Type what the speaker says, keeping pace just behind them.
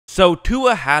So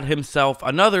Tua had himself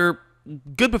another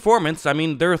good performance. I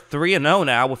mean, they're 3-0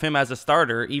 now with him as a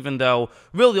starter, even though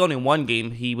really only one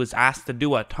game he was asked to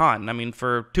do a ton. I mean,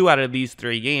 for 2 out of these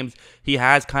 3 games, he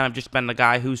has kind of just been the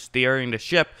guy who's steering the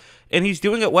ship, and he's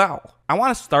doing it well. I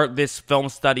want to start this film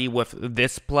study with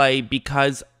this play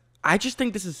because I just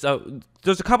think this is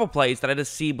there's a couple plays that I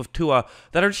just see with Tua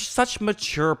that are just such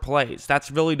mature plays. That's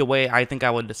really the way I think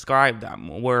I would describe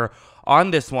them, where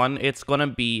on this one, it's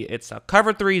a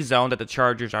cover 3 zone that the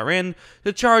Chargers are in.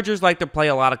 The Chargers like to play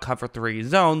a lot of cover 3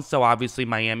 zones, so obviously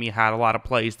Miami had a lot of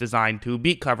plays designed to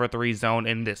beat cover 3 zone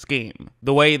in this game.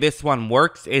 The way this one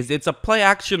works is it's a play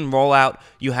action rollout.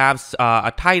 You have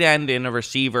a tight end and a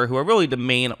receiver who are really the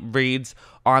main reads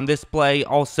on this play.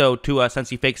 Also, Tua, since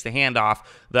he fakes the handoff,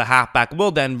 the halfback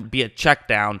will then be a check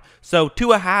down. So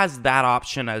Tua has that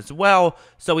option as well.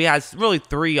 So he has really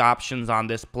 3 options on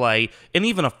this play, and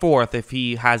even a 4th if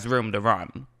he has room to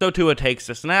run. So Tua takes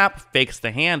the snap, fakes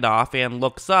the handoff, and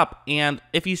looks up. And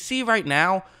if you see right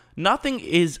now, nothing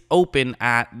is open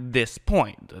at this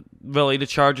point. Really, the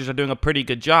Chargers are doing a pretty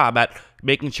good job at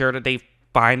making sure that they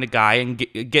find a guy and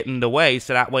get in the way,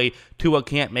 so that way Tua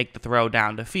can't make the throw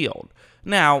down the field.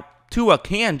 Now, Tua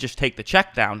can just take the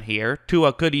check down here.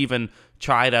 Tua could even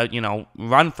try to,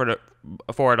 run for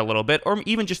it a little bit, or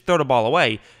even just throw the ball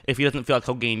away if he doesn't feel like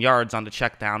he'll gain yards on the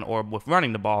check down or with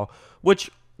running the ball, which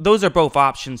those are both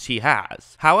options he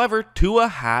has. However, Tua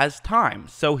has time,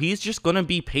 so he's just going to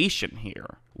be patient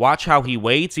here. Watch how he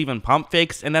waits, even pump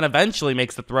fakes, and then eventually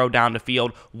makes the throw down the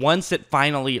field once it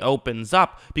finally opens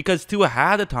up, because Tua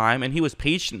had the time and he was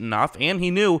patient enough and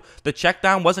he knew the check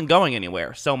down wasn't going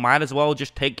anywhere, so might as well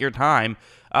just take your time.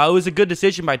 It was a good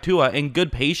decision by Tua and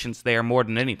good patience there more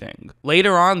than anything.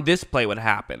 Later on, this play would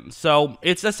happen. So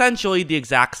it's essentially the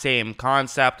exact same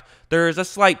concept. There's a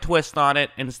slight twist on it.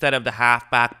 Instead of the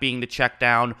halfback being the check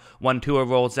down, when Tua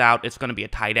rolls out, it's going to be a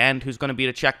tight end who's going to be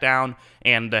the check down,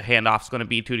 and the handoff's going to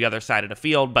be to the other side of the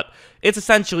field. But it's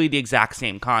essentially the exact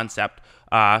same concept.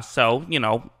 So,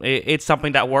 it's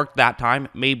something that worked that time.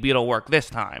 Maybe it'll work this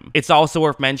time. It's also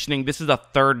worth mentioning this is a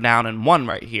 3rd down and 1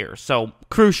 right here. So,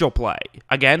 crucial play.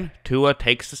 Again, Tua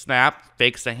takes the snap,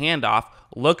 fakes the handoff,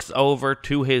 looks over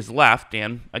to his left,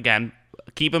 and again,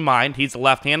 keep in mind, he's a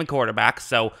left-handed quarterback,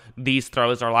 so these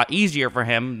throws are a lot easier for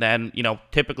him than,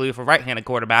 typically for a right-handed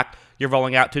quarterback, you're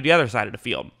rolling out to the other side of the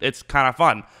field. It's kind of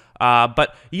fun.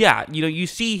 But yeah, you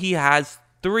see he has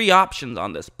 3 options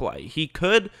on this play. He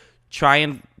could try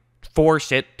and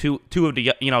force it to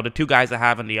the 2 guys that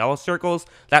have in the yellow circles.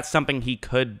 That's something he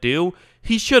could do.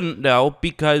 He shouldn't, though,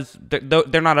 because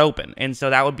they're not open, and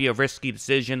so that would be a risky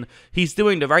decision. He's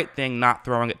doing the right thing not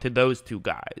throwing it to those 2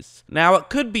 guys. Now, it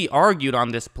could be argued on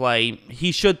this play,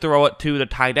 he should throw it to the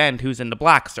tight end who's in the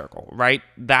black circle, right?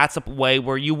 That's a way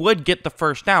where you would get the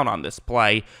first down on this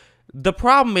play. The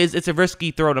problem is it's a risky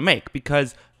throw to make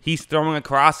because he's throwing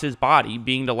across his body,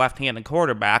 being the left-handed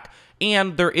quarterback,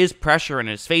 and there is pressure in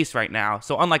his face right now.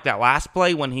 So unlike that last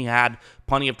play when he had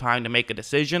plenty of time to make a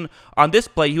decision, on this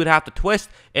play he would have to twist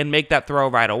and make that throw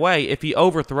right away. If he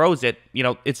overthrows it,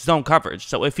 it's zone coverage.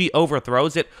 So if he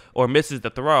overthrows it or misses the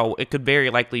throw, it could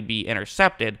very likely be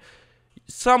intercepted.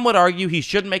 Some would argue he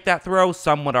should make that throw.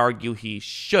 Some would argue he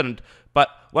shouldn't. But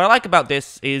what I like about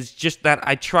this is just that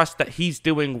I trust that he's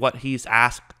doing what he's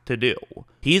asked to do.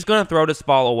 He's going to throw this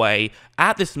ball away.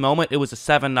 At this moment, it was a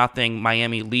 7-0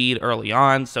 Miami lead early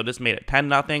on, so this made it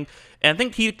 10-0. And I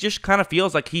think he just kind of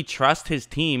feels like he trusts his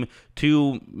team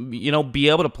to, be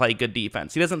able to play good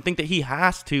defense. He doesn't think that he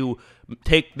has to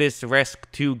take this risk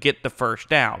to get the first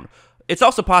down. It's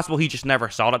also possible he just never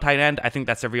saw the tight end. I think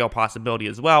that's a real possibility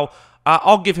as well.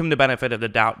 I'll give him the benefit of the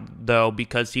doubt, though,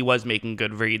 because he was making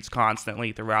good reads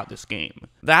constantly throughout this game.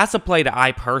 That's a play that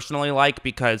I personally like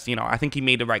because, I think he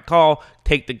made the right call.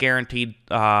 Take the guaranteed,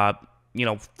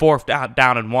 4th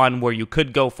down and 1 where you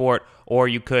could go for it, or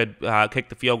you could kick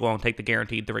the field goal and take the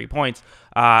guaranteed 3 points.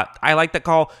 I like that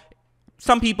call.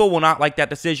 Some people will not like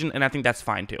that decision, and I think that's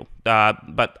fine too.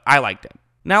 But I liked it.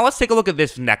 Now let's take a look at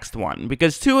this next one,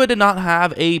 because Tua did not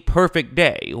have a perfect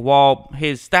day. While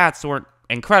his stats weren't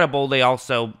incredible, they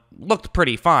also looked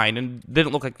pretty fine and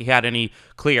didn't look like he had any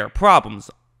clear problems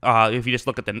if you just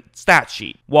look at the stat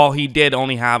sheet. While he did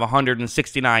only have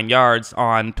 169 yards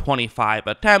on 25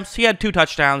 attempts, he had 2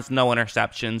 touchdowns, no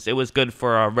interceptions. It was good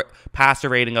for a passer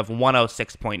rating of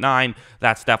 106.9.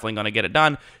 That's definitely going to get it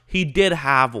done. He did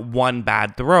have 1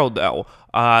 bad throw, though.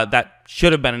 that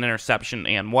should have been an interception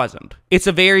and wasn't. It's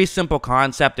a very simple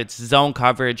concept. It's zone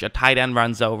coverage. A tight end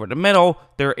runs over the middle.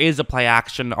 There is a play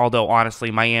action, although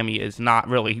honestly, Miami is not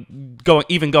really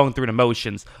going through the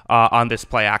motions on this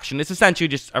play action. It's essentially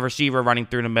just a receiver running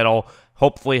through the middle.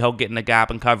 Hopefully, he'll get in the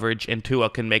gap and coverage, and Tua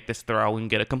can make this throw and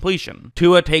get a completion.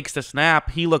 Tua takes the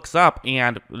snap. He looks up,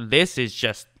 and this is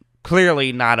just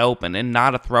clearly not open and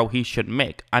not a throw he should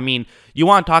make. I mean, you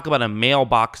want to talk about a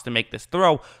mailbox to make this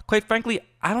throw. Quite frankly,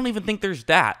 I don't even think there's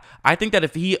that. I think that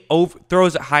if he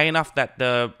throws it high enough that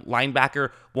the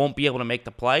linebacker won't be able to make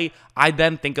the play, I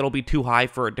then think it'll be too high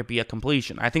for it to be a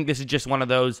completion. I think this is just one of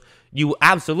those you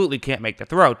absolutely can't make the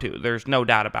throw to. There's no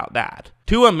doubt about that.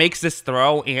 Tua makes this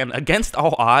throw, and against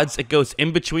all odds, it goes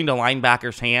in between the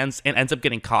linebacker's hands and ends up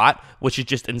getting caught, which is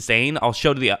just insane. I'll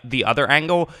show the other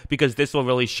angle because this will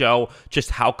really show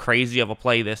just how crazy of a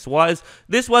play this was.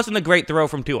 This wasn't a great throw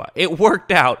from Tua. It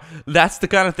worked out. That's the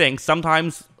kind of thing.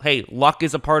 Sometimes, hey, luck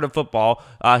is a part of football.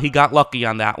 He got lucky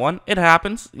on that one. It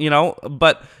happens,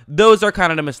 but those are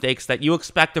kind of the mistakes that you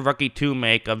expect a rookie to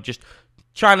make of just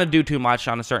trying to do too much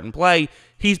on a certain play.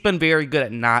 He's been very good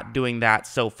at not doing that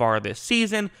so far this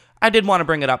season. I did want to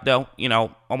bring it up, though. I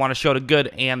want to show the good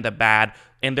and the bad,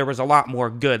 and there was a lot more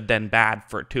good than bad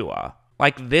for Tua.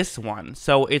 Like this one.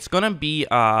 So it's going to be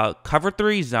a cover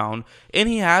 3 zone, and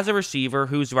he has a receiver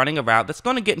who's running a route that's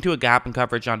going to get into a gap in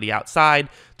coverage on the outside.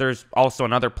 There's also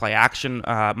another play action.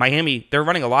 Miami, they're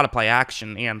running a lot of play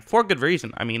action, and for good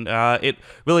reason. I mean, it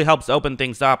really helps open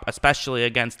things up, especially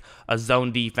against a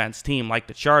zone defense team like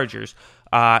the Chargers.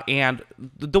 And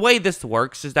the way this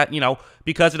works is that,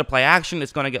 because of the play action,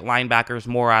 it's going to get linebackers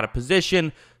more out of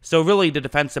position. So really the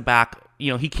defensive back,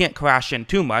 he can't crash in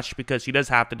too much because he does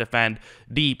have to defend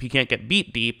deep. He can't get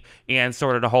beat deep. And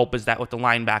sort of the hope is that with the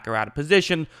linebacker out of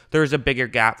position, there's a bigger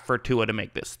gap for Tua to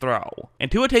make this throw.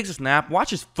 And Tua takes a snap.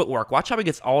 Watch his footwork. Watch how he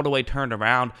gets all the way turned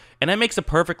around. And then makes a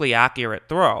perfectly accurate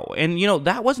throw. And,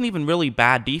 that wasn't even really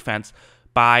bad defense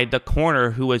by the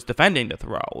corner who was defending the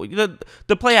throw.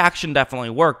 The play action definitely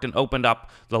worked and opened up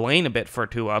the lane a bit for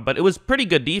Tua, but it was pretty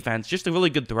good defense, just a really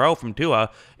good throw from Tua,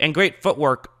 and great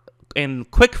footwork and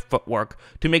quick footwork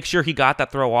to make sure he got that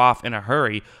throw off in a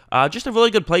hurry. Just a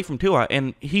really good play from Tua,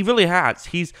 and he really has.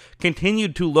 He's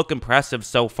continued to look impressive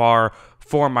so far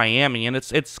for Miami, and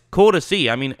it's cool to see.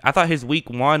 I mean, I thought his week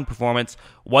 1 performance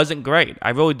wasn't great.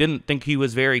 I really didn't think he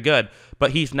was very good,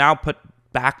 but he's now put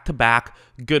back-to-back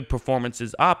good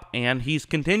performances up, and he's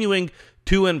continuing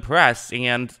to impress,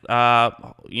 and,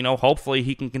 hopefully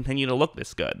he can continue to look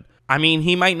this good. I mean,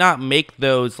 he might not make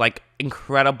those,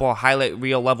 incredible highlight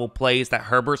reel level plays that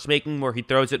Herbert's making where he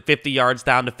throws it 50 yards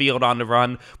down the field on the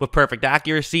run with perfect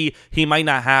accuracy. He might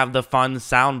not have the fun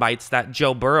sound bites that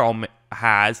Joe Burrow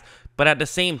has, but at the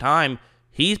same time,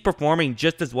 he's performing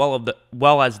just as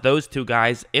well as those two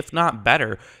guys, if not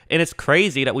better. And it's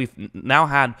crazy that we've now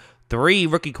had 3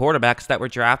 rookie quarterbacks that were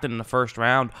drafted in the first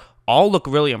round all look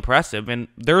really impressive. And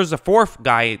there's a 4th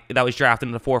guy that was drafted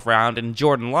in the 4th round, and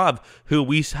Jordan Love, who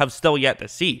we have still yet to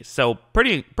see. So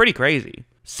pretty crazy.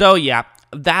 So yeah,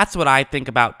 that's what I think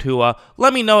about Tua.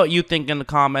 Let me know what you think in the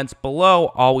comments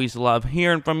below. Always love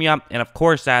hearing from you. And of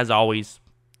course, as always,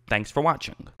 thanks for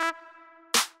watching.